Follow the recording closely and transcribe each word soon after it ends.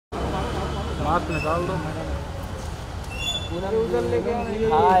Mask निकाल दो। उधर लेके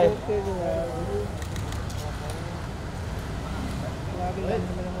हाय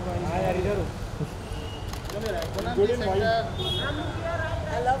यार इधर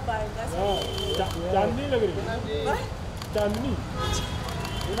I love buying. That's चांदनी लग रही है चांदनी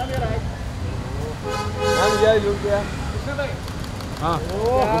मैम क्या लुक क्या हाँ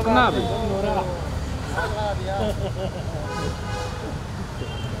रुकना अभी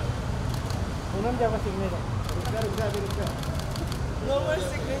पूनम क्या सिग्नेचर no more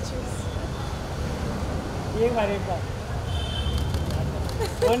signatures. एक बार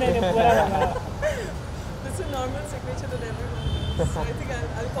वो नहीं पूरा लगा It's a normal signature that everyone. So I think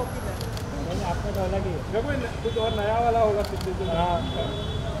I'll copy that. नहीं आपका तो अलग ही है देखो कुछ और नया वाला होगा सिग्नेचर हाँ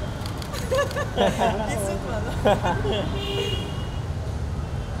Decent वाला.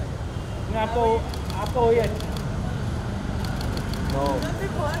 आपको वही अच्छा नो मैंने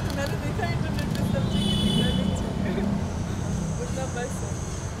बहुत मैंने देखा इंटरनेट पे सब चीज़ उतना बस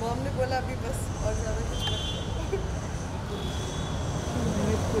मॉम ने बोला अभी बस और ज़्यादा कुछ मत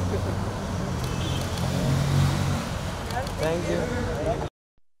थैंक यू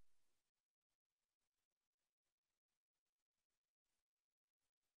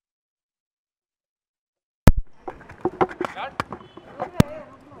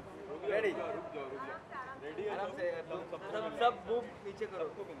सब बुक नीचे करो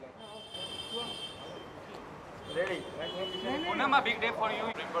ready Poonam, a big day for you,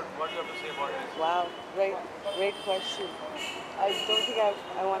 but what do you have to say about this? Wow, great question. I don't think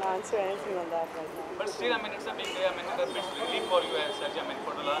I want to answer anything on that right now. But still, I mean, it's a big day. I mean, it's a big relief for you as such. I mean,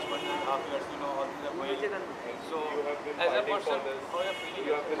 for the last 1.5 years, you know, all these are going. So, as a person, how are you feeling?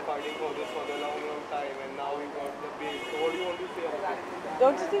 You have been fighting for this for a long time, and now you got the base. So, what do you want to say about it?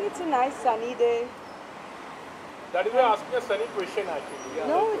 Don't you think it's a nice sunny day? That is why I asked a sunny question actually. Yeah,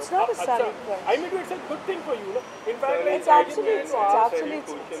 No, it's not a sunny question. I mean, it's a good thing for you, no? In fact,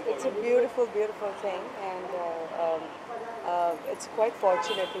 It's a beautiful thing, and it's quite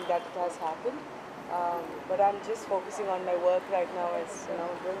fortunate that it has happened. But I'm just focusing on my work right now, as you know,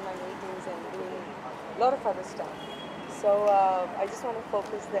 doing my meetings and doing a lot of other stuff. So I just want to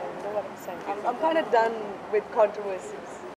focus there. You know what I'm saying? I'm kind of done with controversies.